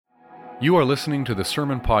You are listening to the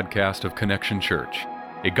sermon podcast of Connection Church,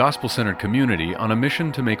 a gospel-centered community on a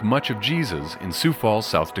mission to make much of Jesus in Sioux Falls,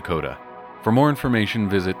 South Dakota. For more information,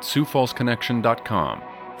 visit SiouxFallsConnection.com.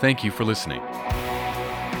 Thank you for listening.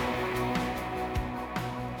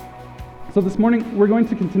 So this morning, we're going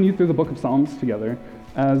to continue through the book of Psalms together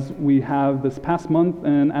as we have this past month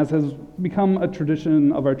and as has become a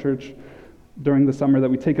tradition of our church during the summer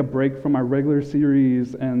that we take a break from our regular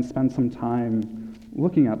series and spend some time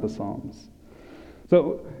looking at the Psalms.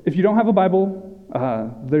 So if you don't have a Bible,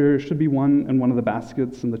 there should be one in one of the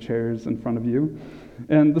baskets in the chairs in front of you.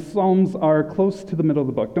 And the Psalms are close to the middle of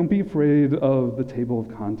the book. Don't be afraid of the table of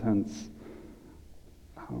contents.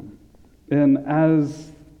 And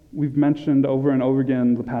as we've mentioned over and over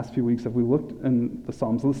again the past few weeks, as we looked in the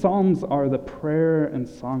Psalms are the prayer and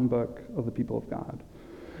songbook of the people of God.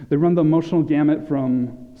 They run the emotional gamut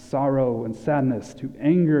from sorrow and sadness to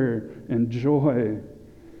anger and joy.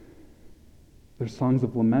 There's songs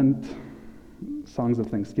of lament, songs of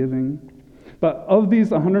thanksgiving. But of these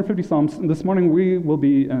 150 Psalms, this morning we will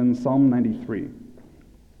be in Psalm 93.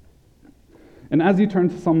 And as you turn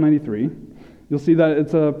to Psalm 93, you'll see that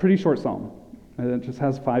it's a pretty short psalm. It just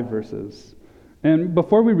has 5 verses. And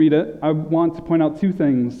before we read it, I want to point out 2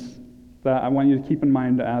 things that I want you to keep in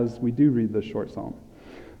mind as we do read this short psalm.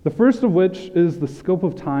 The first of which is the scope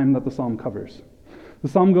of time that the psalm covers. The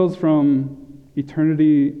psalm goes from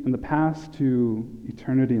eternity in the past to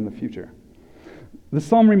eternity in the future. The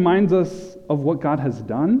psalm reminds us of what God has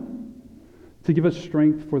done to give us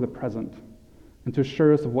strength for the present and to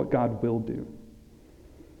assure us of what God will do.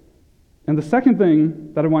 And the second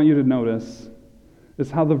thing that I want you to notice is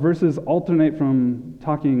how the verses alternate from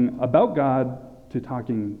talking about God to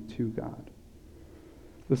talking to God.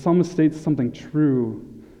 The psalmist states something true,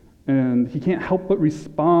 and he can't help but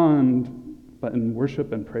respond, but in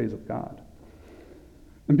worship and praise of God.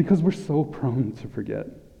 And because we're so prone to forget,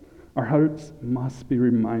 our hearts must be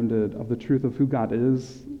reminded of the truth of who God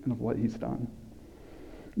is and of what he's done.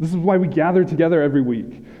 This is why we gather together every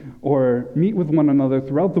week or meet with one another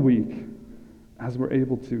throughout the week as we're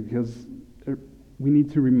able to, because we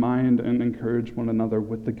need to remind and encourage one another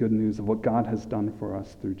with the good news of what God has done for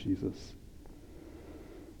us through Jesus.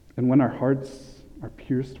 And when our hearts are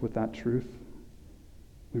pierced with that truth,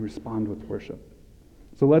 we respond with worship.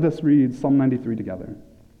 So let us read Psalm 93 together.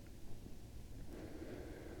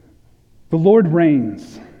 The Lord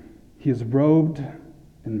reigns. He is robed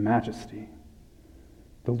in majesty.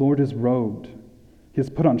 The Lord is robed. He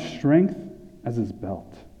has put on strength as his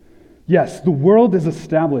belt. Yes, the world is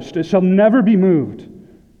established. It shall never be moved.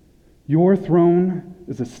 Your throne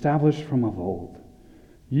is established from of old.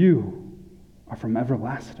 You are from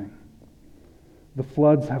everlasting. The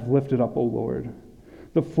floods have lifted up, O Lord.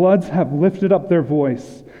 The floods have lifted up their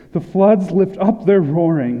voice. The floods lift up their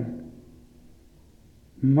roaring.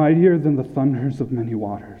 Mightier than the thunders of many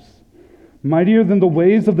waters. Mightier than the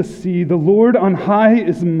waves of the sea. The Lord on high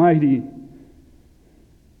is mighty.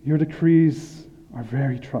 Your decrees are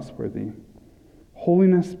very trustworthy.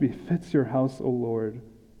 Holiness befits your house, O Lord,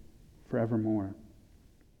 forevermore.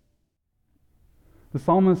 The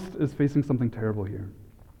psalmist is facing something terrible here.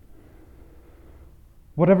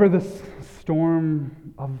 Whatever this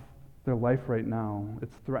storm of their life right now,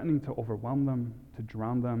 it's threatening to overwhelm them, to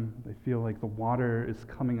drown them. They feel like the water is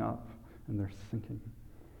coming up and they're sinking.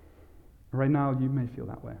 Right now, you may feel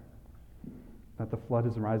that way, that the flood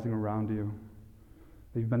is rising around you.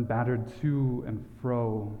 They've been battered to and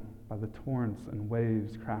fro by the torrents and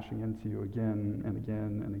waves crashing into you again and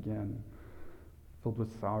again and again, filled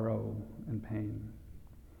with sorrow and pain.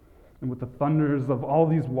 And with the thunders of all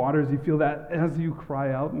these waters, you feel that as you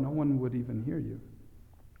cry out, no one would even hear you.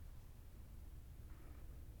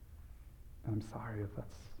 And I'm sorry if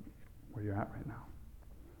that's where you're at right now.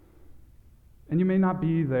 And you may not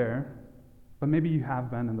be there, but maybe you have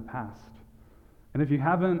been in the past. And if you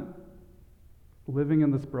haven't, living in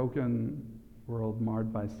this broken world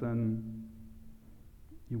marred by sin,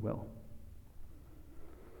 you will.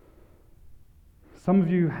 Some of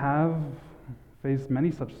you have faced many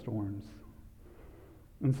such storms.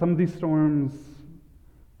 And some of these storms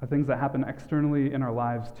are things that happen externally in our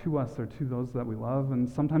lives to us or to those that we love, and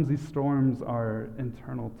sometimes these storms are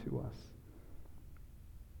internal to us.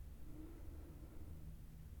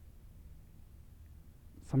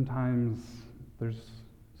 Sometimes there's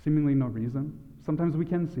seemingly no reason. Sometimes we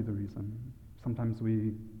can see the reason. Sometimes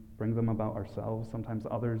we bring them about ourselves. Sometimes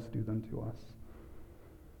others do them to us.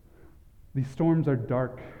 These storms are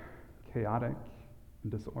dark, chaotic,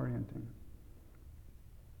 and disorienting.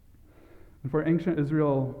 And for ancient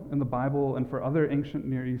Israel in the Bible and for other ancient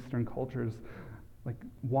Near Eastern cultures, like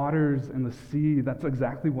waters and the sea, that's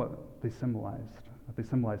exactly what they symbolized. That they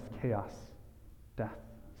symbolized chaos, death,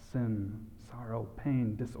 sin, sorrow,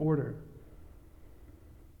 pain, disorder.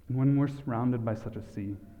 And when we're surrounded by such a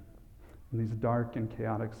sea, in these dark and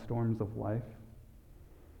chaotic storms of life,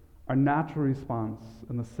 our natural response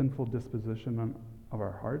in the sinful disposition of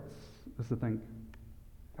our hearts is to think,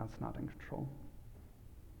 God's not in control.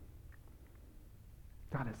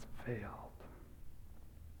 God has failed.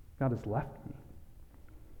 God has left me.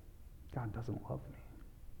 God doesn't love me.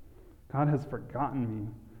 God has forgotten me.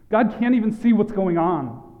 God can't even see what's going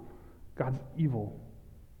on. God's evil.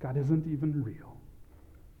 God isn't even real.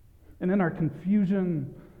 And in our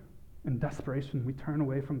confusion and desperation, we turn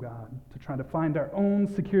away from God to try to find our own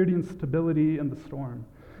security and stability in the storm.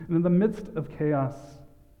 And in the midst of chaos,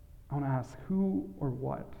 I want to ask, who or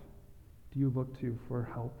what do you look to for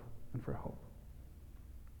help and for hope?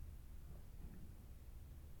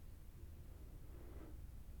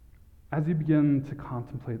 As you begin to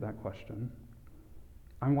contemplate that question,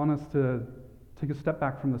 I want us to take a step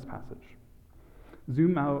back from this passage.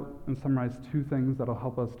 Zoom out and summarize two things that will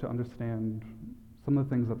help us to understand some of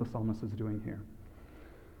the things that the psalmist is doing here.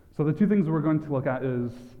 So the two things we're going to look at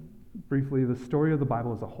is, briefly, the story of the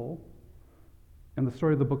Bible as a whole and the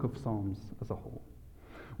story of the book of Psalms as a whole.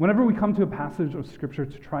 Whenever we come to a passage of Scripture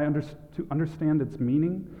to try to understand its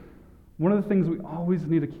meaning, one of the things we always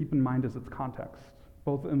need to keep in mind is its context,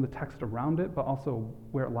 both in the text around it, but also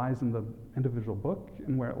where it lies in the individual book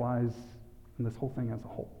and where it lies in this whole thing as a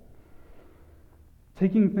whole.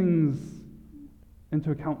 Taking things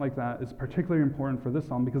into account like that is particularly important for this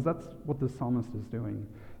psalm because that's what this psalmist is doing.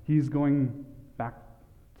 He's going back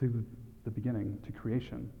to the beginning, to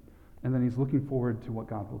creation, and then he's looking forward to what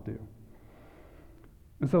God will do.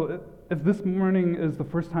 And so if this morning is the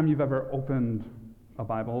first time you've ever opened a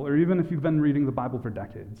Bible, or even if you've been reading the Bible for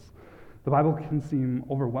decades, the Bible can seem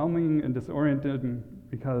overwhelming and disorienting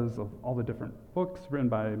because of all the different books written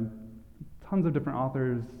by tons of different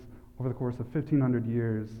authors over the course of 1,500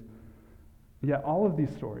 years. Yet all of these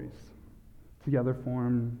stories together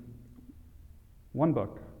form one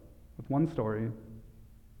book with one story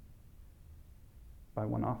by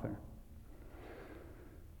one author.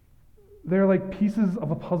 They're like pieces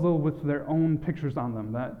of a puzzle with their own pictures on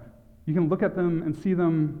them that you can look at them and see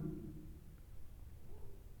them,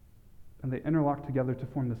 and they interlock together to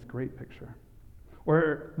form this great picture.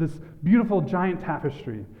 Or this beautiful giant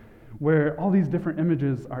tapestry where all these different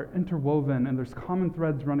images are interwoven and there's common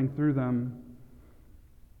threads running through them,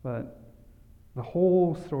 but the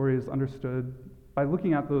whole story is understood by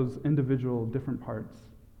looking at those individual different parts.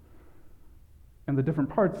 And the different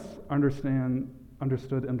parts are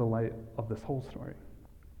understood in the light of this whole story.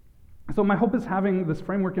 So my hope is having this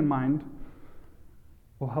framework in mind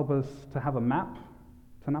will help us to have a map,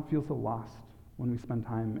 to not feel so lost when we spend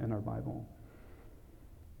time in our Bible.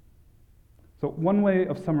 So one way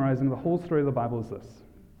of summarizing the whole story of the Bible is this.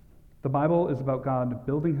 The Bible is about God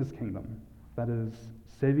building his kingdom, that is,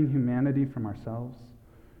 saving humanity from ourselves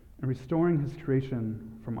and restoring his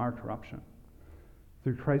creation from our corruption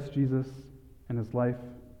through Christ Jesus and his life,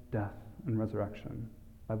 death, and resurrection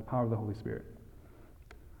by the power of the Holy Spirit.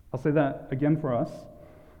 I'll say that again for us.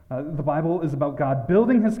 The Bible is about God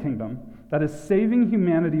building his kingdom, that is, saving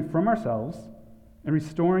humanity from ourselves and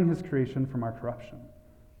restoring his creation from our corruption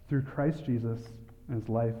through Christ Jesus and his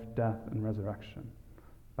life, death, and resurrection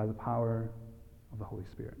by the power of the Holy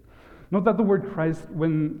Spirit. Note that the word Christ,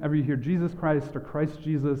 whenever you hear Jesus Christ or Christ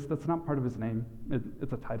Jesus, that's not part of his name.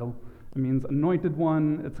 It's a title. It means anointed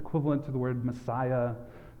one. It's equivalent to the word Messiah,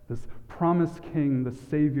 this promised king, the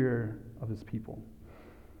savior of his people.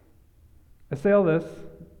 I say all this,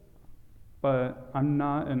 but I'm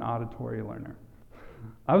not an auditory learner.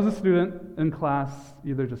 I was a student in class,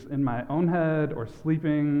 either just in my own head or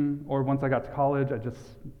sleeping, or once I got to college, I just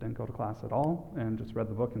didn't go to class at all and just read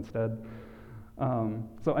the book instead.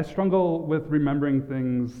 So I struggle with remembering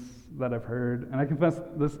things that I've heard, and I confess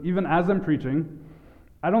this even as I'm preaching,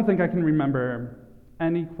 I don't think I can remember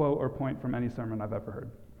any quote or point from any sermon I've ever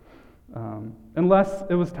heard, unless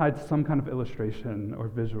it was tied to some kind of illustration or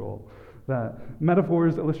visual. That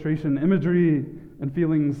metaphors, illustration, imagery, and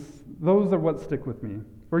feelings, those are what stick with me.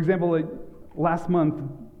 For example, like last month,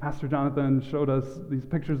 Pastor Jonathan showed us these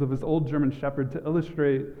pictures of his old German shepherd to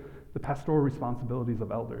illustrate the pastoral responsibilities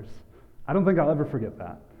of elders. I don't think I'll ever forget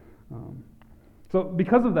that. So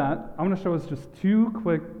because of that, I want to show us just two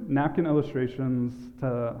quick napkin illustrations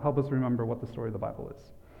to help us remember what the story of the Bible is.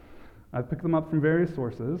 I've picked them up from various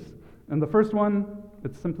sources, and the first one,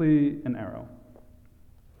 it's simply an arrow.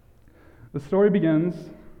 The story begins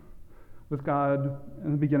with God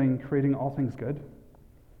in the beginning creating all things good.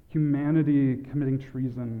 humanity committing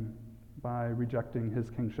treason by rejecting his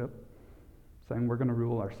kingship, saying we're going to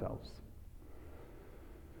rule ourselves.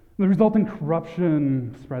 The resulting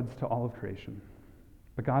corruption spreads to all of creation.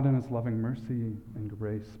 But God, in his loving mercy and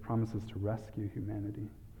grace, promises to rescue humanity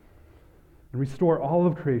and restore all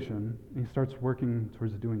of creation, and he starts working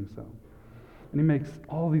towards doing so. And he makes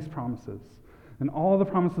all these promises. And all the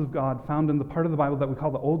promises of God found in the part of the Bible that we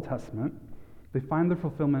call the Old Testament, they find their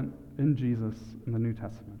fulfillment in Jesus in the New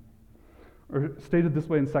Testament. Or stated this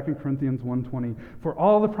way in 2 Corinthians 1:20, for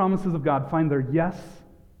all the promises of God find their yes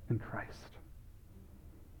in Christ.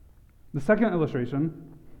 The second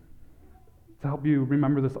illustration, to help you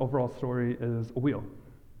remember this overall story, is a wheel.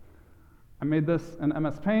 I made this in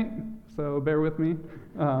MS Paint, so bear with me.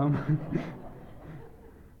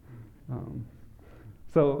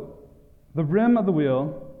 So the rim of the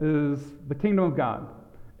wheel is the kingdom of God,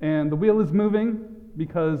 and the wheel is moving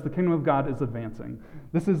because the kingdom of God is advancing.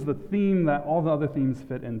 This is the theme that all the other themes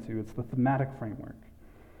fit into. It's the thematic framework.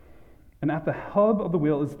 And at the hub of the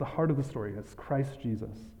wheel is the heart of the story. It's Christ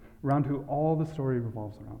Jesus, around who all the story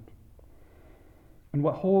revolves around. And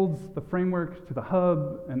what holds the framework to the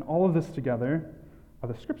hub and all of this together are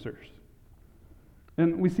the scriptures.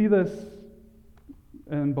 And we see this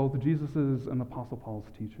in both Jesus's and the Apostle Paul's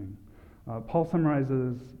teaching. Paul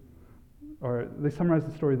summarizes, or they summarize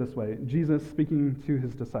the story this way. Jesus speaking to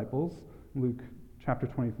his disciples, Luke chapter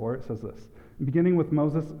 24, it says this, beginning with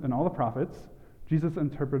Moses and all the prophets, Jesus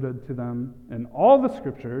interpreted to them in all the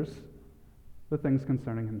scriptures the things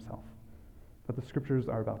concerning himself, that the scriptures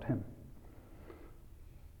are about him.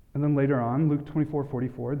 And then later on, Luke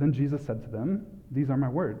 24:44, then Jesus said to them, these are my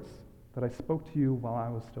words that I spoke to you while I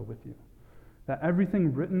was still with you, that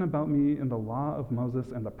everything written about me in the law of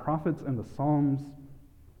Moses and the prophets and the Psalms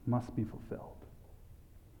must be fulfilled.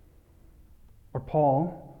 Or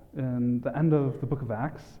Paul, in the end of the book of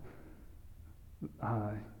Acts,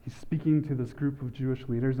 he's speaking to this group of Jewish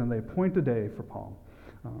leaders, and they appoint a day for Paul.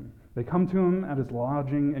 They come to him at his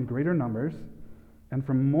lodging in greater numbers, and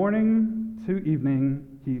from morning to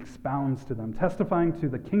evening, he expounds to them, testifying to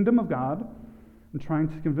the kingdom of God and trying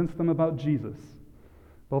to convince them about Jesus,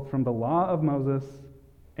 both from the law of Moses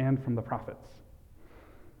and from the prophets.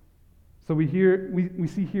 So we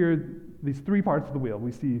see here these three parts of the wheel.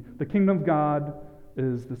 We see the kingdom of God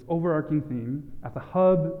is this overarching theme. At the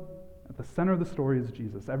hub, at the center of the story is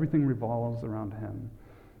Jesus. Everything revolves around him.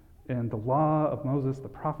 And the law of Moses, the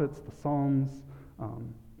prophets, the Psalms,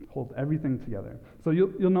 hold everything together. So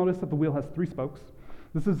you'll notice that the wheel has three spokes.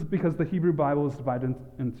 This is because the Hebrew Bible is divided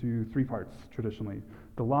into three parts traditionally: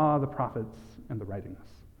 the law, the prophets, and the writings.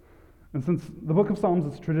 And since the book of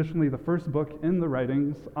Psalms is traditionally the first book in the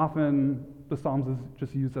writings, often the Psalms is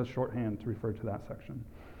just used as shorthand to refer to that section.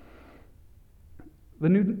 The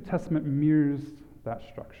New Testament mirrors that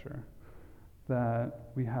structure, that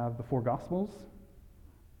we have the four Gospels,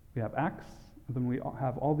 we have Acts, and then we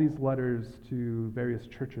have all these letters to various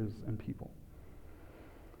churches and people.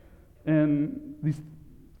 And these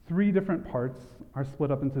three different parts are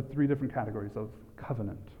split up into three different categories of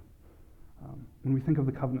covenant. When we think of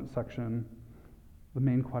the covenant section, the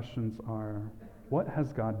main questions are, what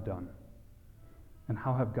has God done? And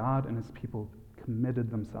how have God and his people committed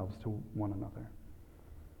themselves to one another?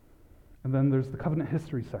 And then there's the covenant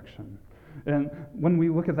history section. And when we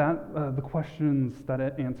look at that, the questions that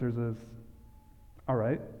it answers is, all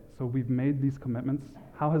right, so we've made these commitments.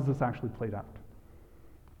 How has this actually played out?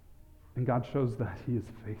 And God shows that he is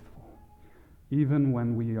faithful, even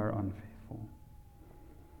when we are unfaithful.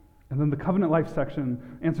 And then the covenant life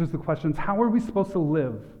section answers the questions, how are we supposed to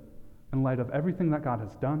live in light of everything that God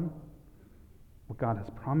has done, what God has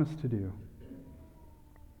promised to do?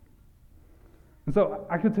 And so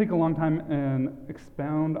I could take a long time and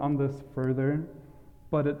expound on this further,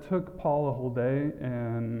 but it took Paul a whole day,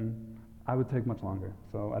 and I would take much longer,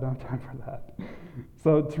 so I don't have time for that.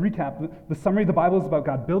 So to recap, the summary of the Bible is about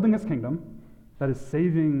God building his kingdom that is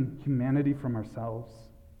saving humanity from ourselves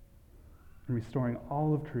and restoring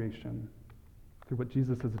all of creation through what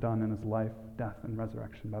Jesus has done in his life, death, and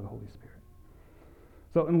resurrection by the Holy Spirit.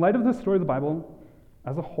 So in light of this story of the Bible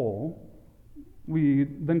as a whole, we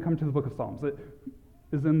then come to the book of Psalms. It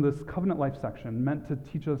is in this covenant life section meant to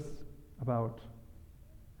teach us about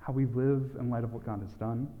how we live in light of what God has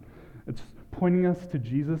done. It's pointing us to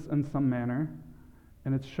Jesus in some manner,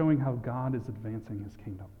 and it's showing how God is advancing his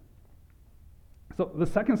kingdom. So the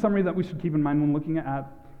second summary that we should keep in mind when looking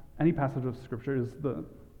at any passage of Scripture is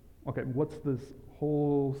what's this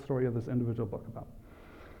whole story of this individual book about?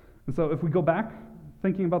 And so if we go back,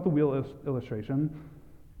 thinking about the wheel illustration,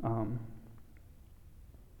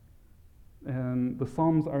 and the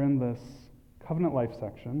Psalms are in this covenant life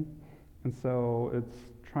section, and so it's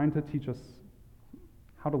trying to teach us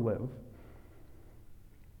how to live.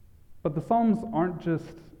 But the Psalms aren't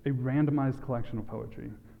just a randomized collection of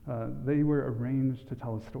poetry. They were arranged to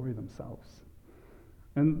tell a story themselves.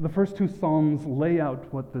 And the first two Psalms lay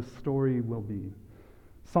out what this story will be.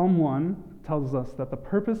 Psalm 1 tells us that the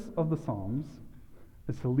purpose of the Psalms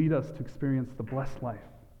is to lead us to experience the blessed life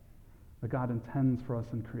that God intends for us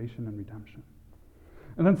in creation and redemption.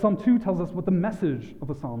 And then Psalm 2 tells us what the message of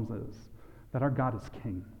the Psalms is, that our God is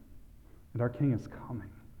king, and our king is coming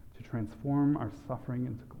to transform our suffering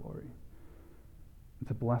into glory, and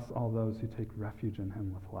to bless all those who take refuge in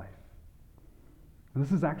him with life. And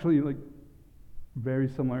this is actually very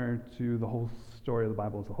similar to the whole story of the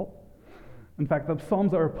Bible as a whole. In fact, the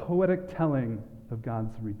Psalms are a poetic telling of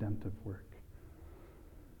God's redemptive work.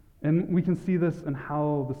 And we can see this in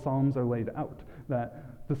how the Psalms are laid out,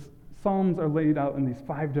 that the Psalms are laid out in these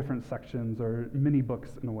 5 different sections, or mini books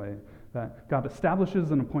in a way, that God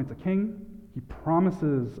establishes and appoints a king, he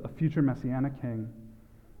promises a future messianic king,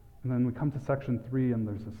 and then we come to section 3 and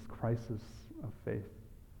there's this crisis of faith.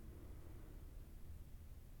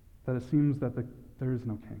 That it seems that there is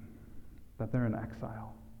no king, that they're in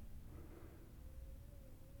exile.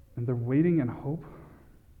 And they're waiting in hope,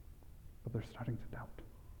 but they're starting to doubt.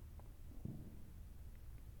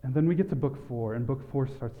 And then we get to book 4, and book 4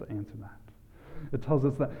 starts to answer that. It tells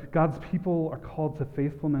us that God's people are called to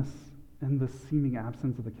faithfulness in the seeming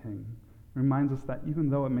absence of the king. It reminds us that even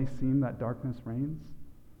though it may seem that darkness reigns,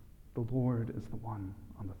 the Lord is the one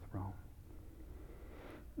on the throne.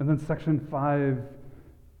 And then section 5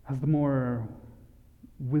 has the more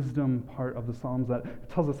wisdom part of the Psalms that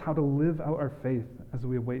tells us how to live out our faith as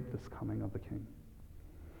we await this coming of the king.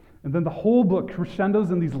 And then the whole book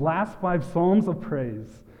crescendos in these last 5 Psalms of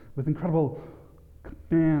praise with incredible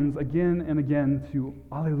commands again and again to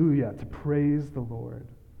Alleluia, to praise the Lord.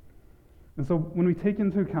 And so when we take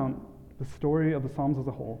into account the story of the Psalms as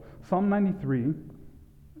a whole, Psalm 93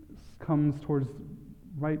 comes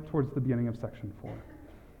right towards the beginning of section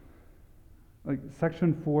 4.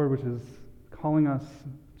 Section 4, which is calling us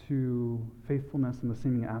to faithfulness in the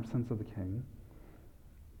seeming absence of the king,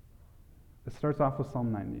 it starts off with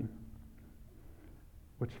Psalm 90,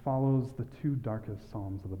 which follows the 2 darkest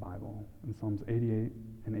Psalms of the Bible, in Psalms 88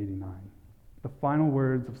 and 89. The final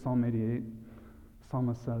words of Psalm 88, the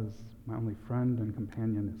psalmist says, "My only friend and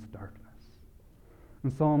companion is darkness."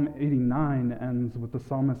 And Psalm 89 ends with the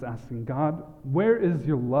psalmist asking, "God, where is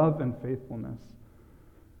your love and faithfulness?"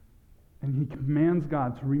 And he commands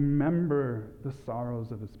God to remember the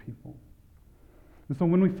sorrows of his people. And so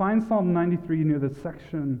when we find Psalm 93 near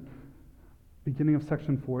the beginning of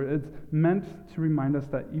section 4, it's meant to remind us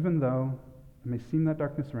that even though it may seem that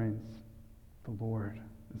darkness reigns, the Lord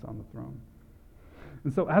is on the throne.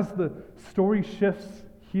 And so as the story shifts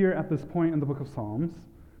here at this point in the book of Psalms,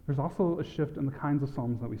 there's also a shift in the kinds of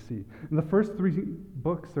psalms that we see. In the first 3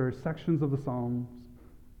 books or sections of the Psalms,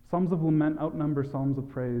 Psalms of lament outnumber Psalms of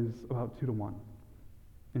praise about 2 to 1.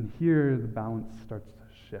 And here the balance starts to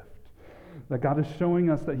shift. That God is showing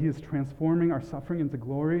us that he is transforming our suffering into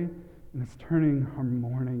glory and is turning our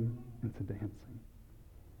mourning into dancing.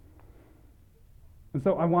 And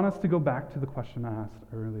so I want us to go back to the question I asked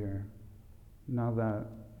earlier, now that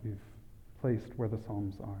we've placed where the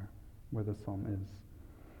Psalms are, where the Psalm is.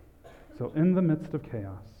 So in the midst of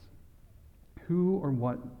chaos, who or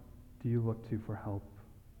what do you look to for help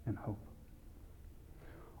and hope?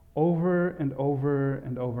 Over and over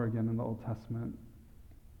and over again in the Old Testament,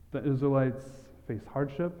 the Israelites face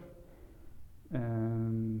hardship,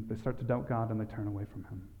 and they start to doubt God and they turn away from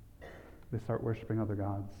him. They start worshiping other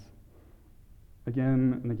gods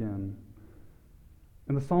again and again.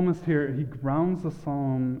 And the psalmist here, he grounds the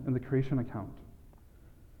psalm in the creation account.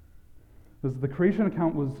 Because the creation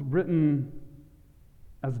account was written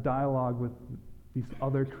as dialogue with these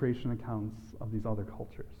other creation accounts of these other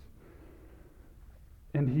cultures.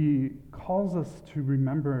 And he calls us to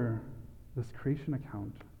remember this creation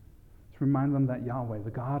account, to remind them that Yahweh,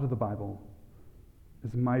 the God of the Bible,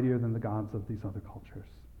 is mightier than the gods of these other cultures.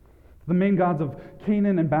 The main gods of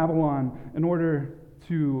Canaan and Babylon, in order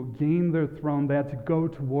to gain their throne, they had to go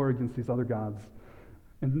to war against these other gods.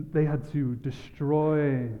 And they had to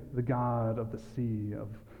destroy the god of the sea, of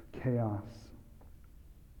chaos.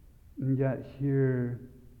 And yet here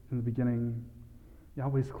in the beginning,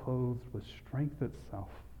 Yahweh's clothed with strength itself.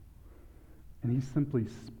 And he simply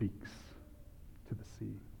speaks to the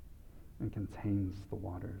sea and contains the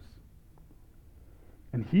waters.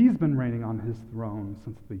 And he's been reigning on his throne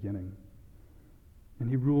since the beginning. And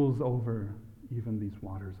he rules over even these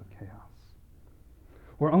waters of chaos.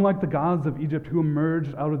 We're unlike the gods of Egypt who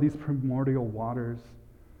emerged out of these primordial waters.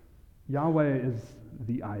 Yahweh is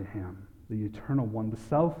the I Am, the eternal one, the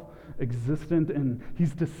self-existent, and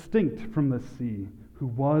he's distinct from the sea, who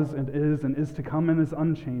was and is to come and is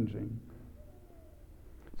unchanging.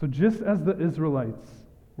 So just as the Israelites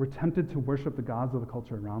were tempted to worship the gods of the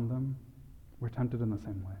culture around them, we're tempted in the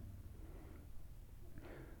same way.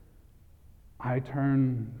 I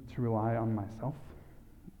turn to rely on myself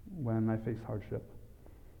when I face hardship.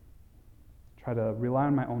 Try to rely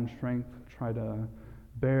on my own strength, try to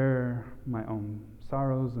bear my own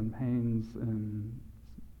sorrows and pains in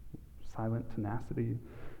silent tenacity,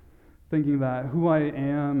 thinking that who I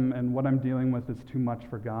am and what I'm dealing with is too much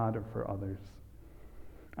for God or for others.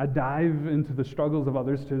 I dive into the struggles of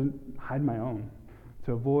others to hide my own,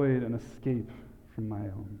 to avoid and escape from my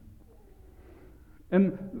own.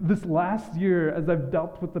 And this last year, as I've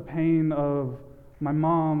dealt with the pain of my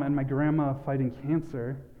mom and my grandma fighting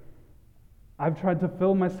cancer, I've tried to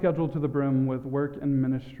fill my schedule to the brim with work and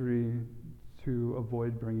ministry to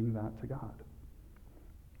avoid bringing that to God,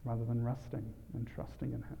 rather than resting and trusting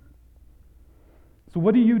in Him. So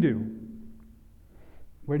what do you do?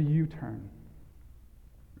 Where do you turn?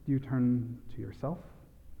 Do you turn to yourself,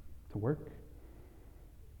 to work,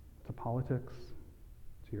 to politics,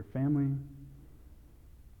 to your family,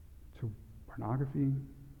 to pornography,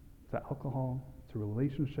 to alcohol, to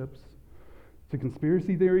relationships, to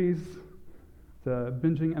conspiracy theories, to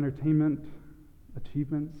binging entertainment,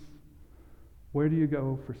 achievements? Where do you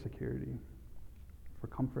go for security, for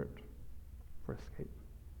comfort, for escape?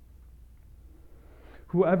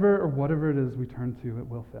 Whoever or whatever it is we turn to, it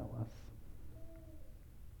will fail us.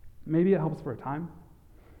 Maybe it helps for a time.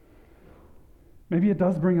 Maybe it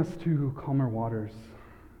does bring us to calmer waters,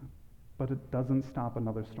 but it doesn't stop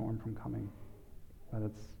another storm from coming, that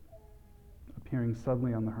it's appearing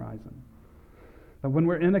suddenly on the horizon. That when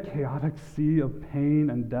we're in a chaotic sea of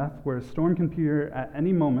pain and death, where a storm can appear at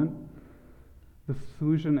any moment, the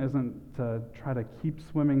solution isn't to try to keep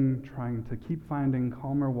swimming, trying to keep finding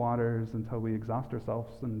calmer waters until we exhaust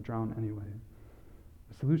ourselves and drown anyway.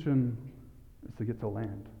 The solution is to get to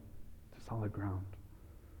land, to solid ground.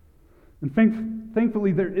 And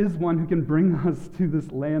thankfully, there is one who can bring us to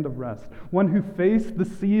this land of rest, one who faced the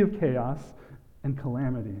sea of chaos and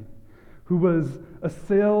calamity, who was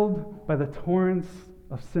assailed by the torrents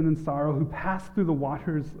of sin and sorrow, who passed through the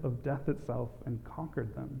waters of death itself and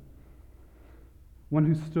conquered them, one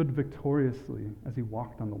who stood victoriously as he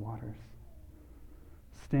walked on the waters,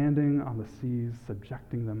 standing on the seas,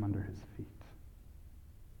 subjecting them under his feet,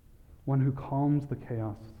 one who calms the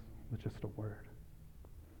chaos with just a word,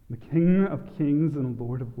 the King of kings and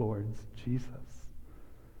Lord of lords, Jesus.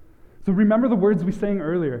 So remember the words we sang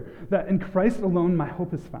earlier, that in Christ alone my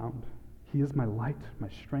hope is found. He is my light, my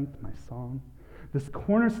strength, my song, this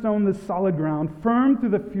cornerstone, this solid ground, firm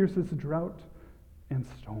through the fiercest drought and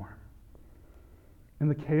storm. In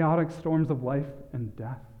the chaotic storms of life and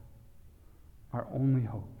death, our only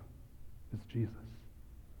hope is Jesus.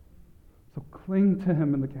 So cling to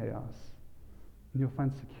him in the chaos, and you'll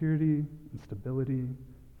find security and stability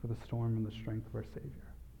for the storm and the strength of our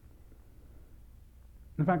Savior.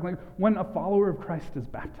 In fact, when a follower of Christ is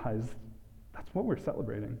baptized, that's what we're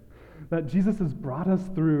celebrating. That Jesus has brought us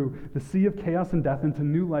through the sea of chaos and death into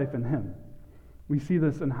new life in him. We see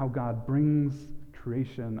this in how God brings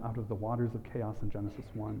creation out of the waters of chaos in Genesis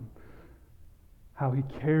 1. How he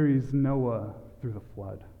carries Noah through the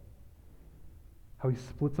flood. How he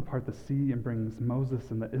splits apart the sea and brings Moses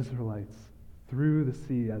and the Israelites through the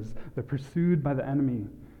sea as they're pursued by the enemy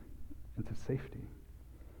into safety.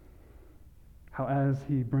 How as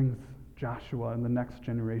he brings Joshua and the next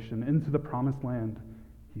generation into the promised land,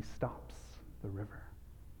 he stops the river.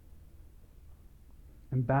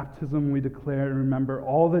 In baptism, we declare and remember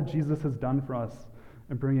all that Jesus has done for us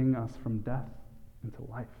in bringing us from death into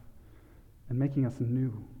life and making us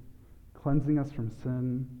new, cleansing us from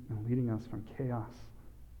sin and leading us from chaos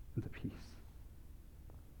into peace.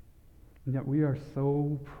 And yet we are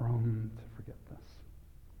so prone to forget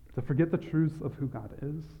this, to forget the truth of who God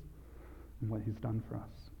is and what he's done for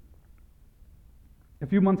us. A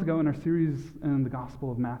few months ago in our series in the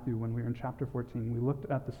Gospel of Matthew, when we were in chapter 14, we looked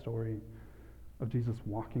at the story of Jesus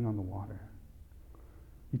walking on the water.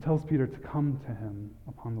 He tells Peter to come to him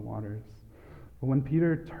upon the waters. But when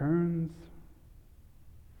Peter turns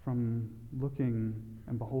from looking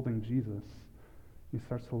and beholding Jesus, he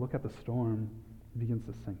starts to look at the storm, he begins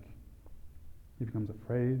to sink. He becomes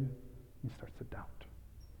afraid, he starts to doubt.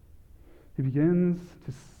 He begins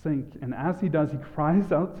to sink, and as he does, he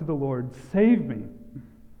cries out to the Lord, "Save me!"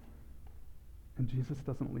 And Jesus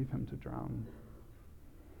doesn't leave him to drown.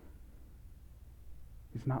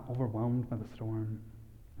 He's not overwhelmed by the storm.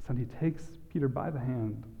 Instead, he takes Peter by the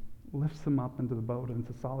hand, lifts him up into the boat,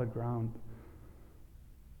 into solid ground,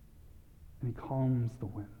 and he calms the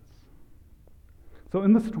winds. So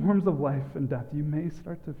in the storms of life and death, you may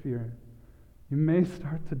start to fear. You may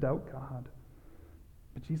start to doubt God,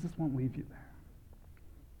 but Jesus won't leave you there.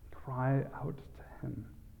 Cry out to him,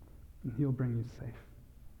 and he'll bring you safe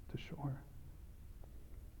to shore.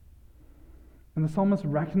 And the psalmist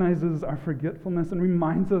recognizes our forgetfulness and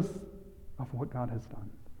reminds us of what God has done.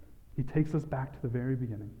 He takes us back to the very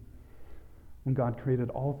beginning, when God created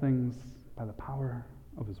all things by the power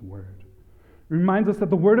of his word. It reminds us that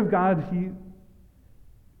the word of God, he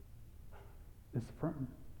is firm.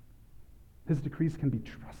 His decrees can be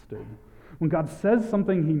trusted. When God says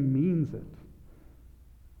something, he means it.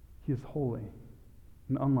 He is holy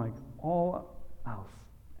and unlike all else,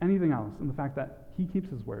 anything else, in the fact that he keeps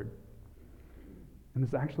his word and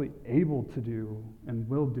is actually able to do and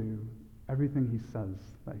will do everything he says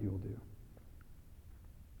that he will do.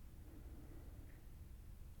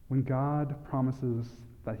 When God promises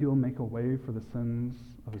that he will make a way for the sins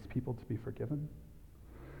of his people to be forgiven,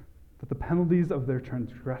 that the penalties of their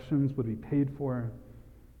transgressions would be paid for,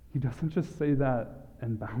 he doesn't just say that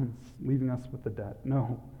and bounce, leaving us with the debt.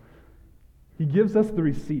 No. He gives us the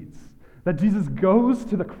receipts, that Jesus goes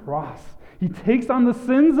to the cross. He takes on the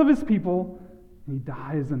sins of his people, and he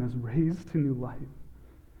dies and is raised to new life,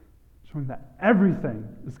 showing that everything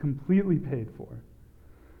is completely paid for.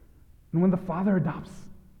 And when the Father adopts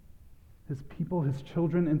his people, his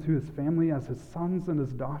children, into his family as his sons and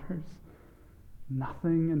his daughters,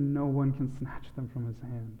 nothing and no one can snatch them from his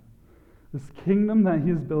hand. This kingdom that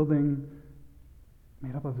he is building,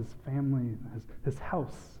 made up of his family, his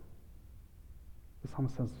house, the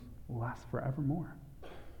psalmist says, will last forevermore.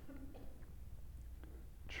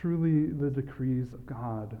 Truly, the decrees of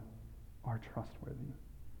God are trustworthy.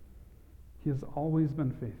 He has always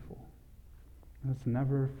been faithful and has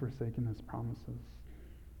never forsaken his promises.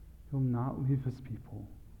 He'll not leave his people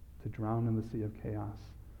to drown in the sea of chaos,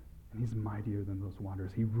 and he's mightier than those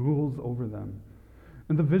waters. He rules over them.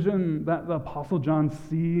 And the vision that the Apostle John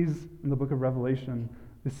sees in the book of Revelation,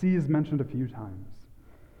 the sea is mentioned a few times.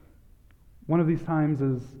 One of these times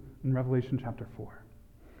is in Revelation chapter 4,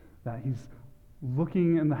 that he's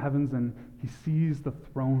looking in the heavens and he sees the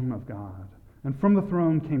throne of God. And from the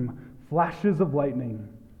throne came flashes of lightning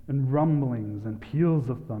and rumblings and peals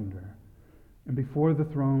of thunder. And before the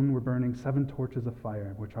throne were burning 7 torches of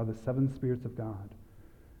fire, which are the 7 spirits of God.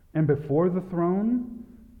 And before the throne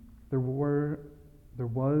there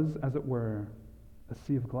was, as it were, a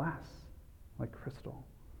sea of glass, like crystal.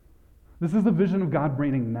 This is a vision of God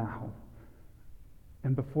reigning now.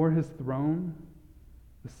 And before his throne,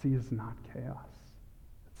 the sea is not chaos.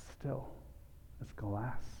 It's still. It's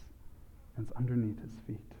glass. And it's underneath his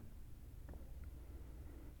feet.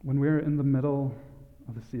 When we're in the middle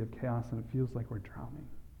of the sea of chaos and it feels like we're drowning,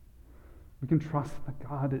 we can trust that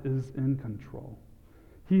God is in control.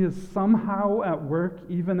 He is somehow at work,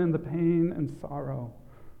 even in the pain and sorrow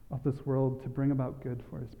of this world, to bring about good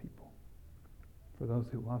for his people, for those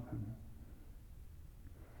who love him.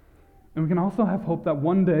 And we can also have hope that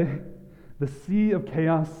one day the sea of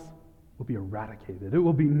chaos will be eradicated. It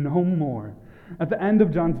will be no more. At the end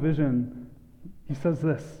of John's vision, he says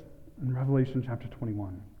this in Revelation chapter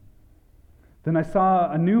 21. Then I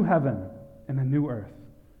saw a new heaven and a new earth,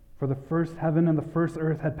 for the first heaven and the first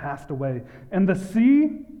earth had passed away, and the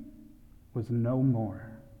sea was no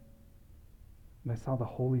more. And I saw the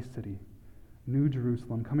holy city, New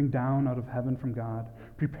Jerusalem, coming down out of heaven from God,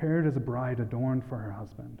 prepared as a bride adorned for her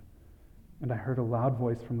husband. And I heard a loud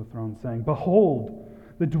voice from the throne saying, "Behold,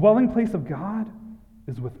 the dwelling place of God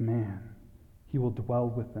is with man. He will dwell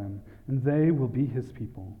with them, and they will be his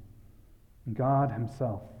people. And God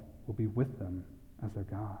himself will be with them as their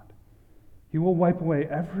God. He will wipe away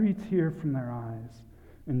every tear from their eyes,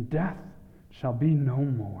 and death shall be no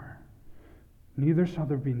more. Neither shall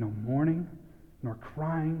there be no mourning, nor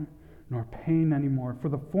crying, nor pain anymore, for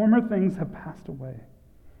the former things have passed away."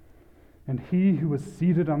 And he who was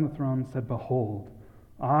seated on the throne said, "Behold,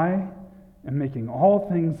 I am making all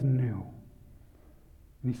things new."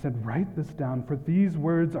 And he said, "Write this down, for these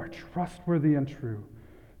words are trustworthy and true."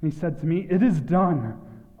 And he said to me, "It is done.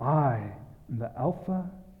 I am the Alpha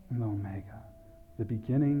and the Omega, the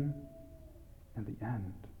beginning and the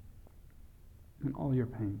end." And all your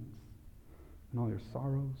pains, and all your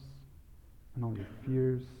sorrows, and all your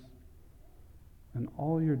fears, and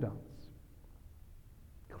all your doubts,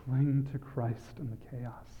 cling to Christ in the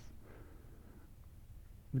chaos.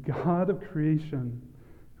 The God of creation,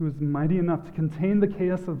 who is mighty enough to contain the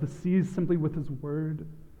chaos of the seas simply with his word,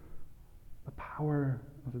 the power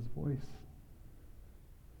of his voice.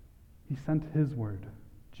 He sent his word,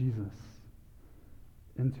 Jesus,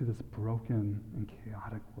 into this broken and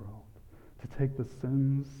chaotic world to take the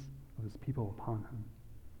sins of his people upon him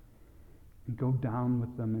and go down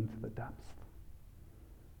with them into the depths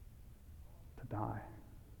to die.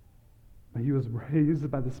 But he was raised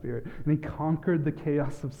by the Spirit, and he conquered the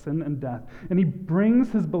chaos of sin and death, and he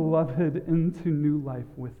brings his beloved into new life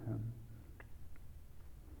with him.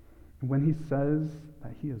 And when he says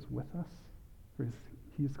that he is with us,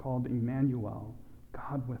 he is called Emmanuel,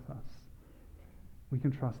 God with us, we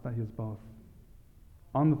can trust that he is both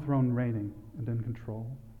on the throne reigning and in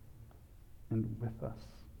control, and with us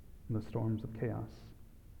in the storms of chaos,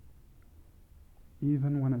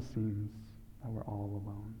 even when it seems that we're all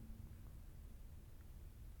alone.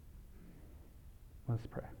 Let's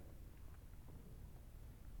pray.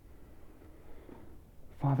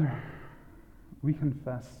 Father, we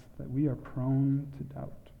confess that we are prone to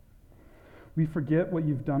doubt. We forget what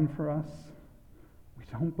you've done for us. We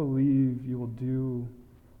don't believe you will do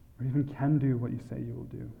or even can do what you say you will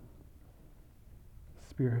do.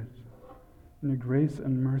 Spirit, in your grace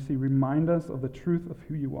and mercy, remind us of the truth of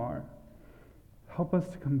who you are. Help us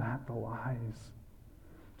to combat the lies.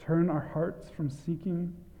 Turn our hearts from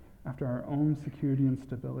seeking after our own security and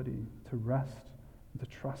stability to rest and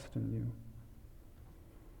to trust in you.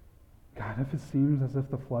 God, if it seems as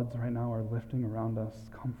if the floods right now are lifting around us,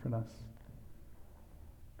 comfort us.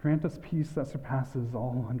 Grant us peace that surpasses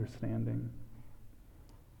all understanding.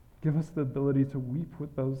 Give us the ability to weep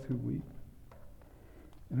with those who weep,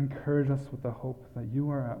 and encourage us with the hope that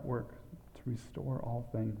you are at work to restore all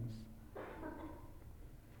things.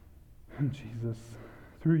 And Jesus,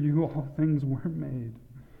 through you all things were made.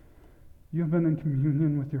 You have been in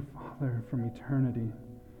communion with your Father from eternity,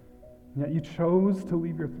 yet you chose to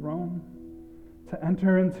leave your throne, to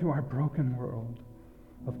enter into our broken world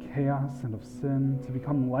of chaos and of sin, to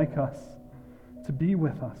become like us, to be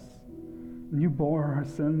with us. And you bore our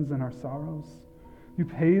sins and our sorrows. You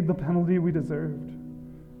paid the penalty we deserved,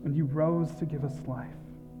 and you rose to give us life.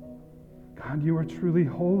 God, you are truly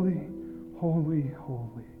holy, holy,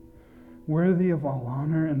 holy, worthy of all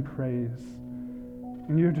honor and praise.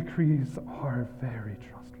 And your decrees are very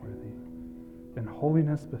trustworthy, and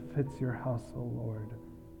holiness befits your house, O Lord,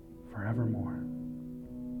 forevermore.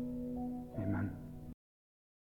 Amen.